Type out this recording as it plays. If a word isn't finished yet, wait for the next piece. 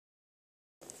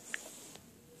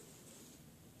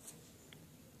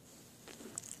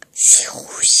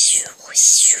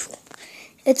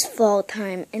It's fall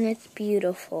time and it's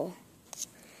beautiful.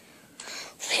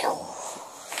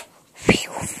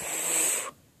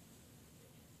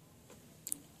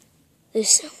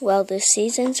 The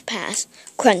season's past.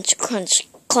 Crunch, crunch,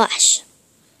 clash.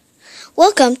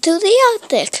 Welcome to the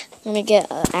Arctic. Let me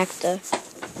get an actor.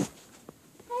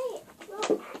 Hey,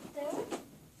 little actor.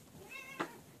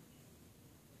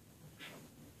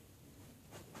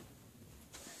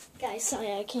 Guys,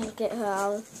 sorry I can't get her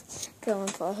out. Going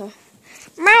for her.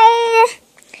 Meow!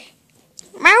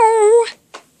 Meow!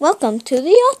 Welcome to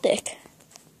the Arctic.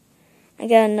 I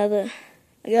got another.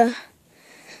 Ow!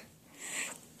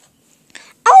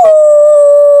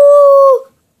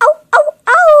 Ow, ow,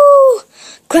 ow!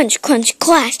 Crunch, crunch,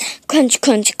 clash. Crunch,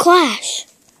 crunch, clash.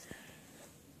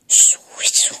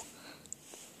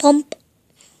 Pump.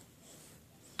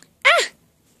 Ah!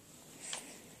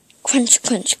 Crunch,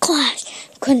 crunch, clash.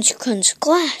 Crunch, crunch,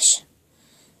 clash.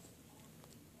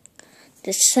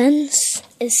 The sun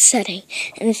is setting,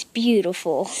 and it's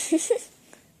beautiful.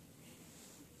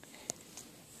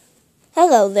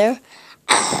 Hello there.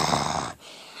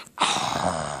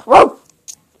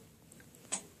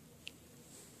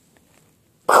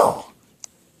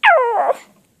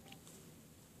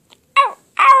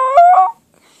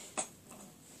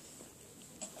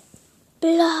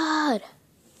 Blood.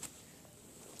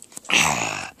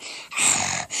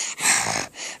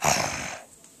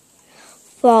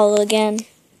 Fall again.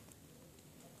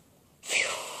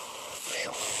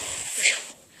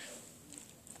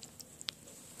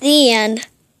 The end.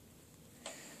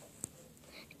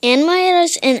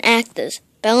 Animators and actors.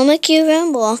 Bella McHugh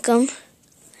Van Blockum.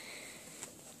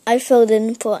 I filled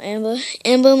in for Amber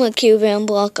McHugh Van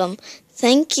Blockum.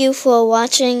 Thank you for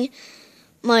watching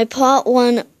my part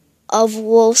 1 of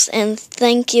Wolves, and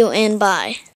thank you and bye.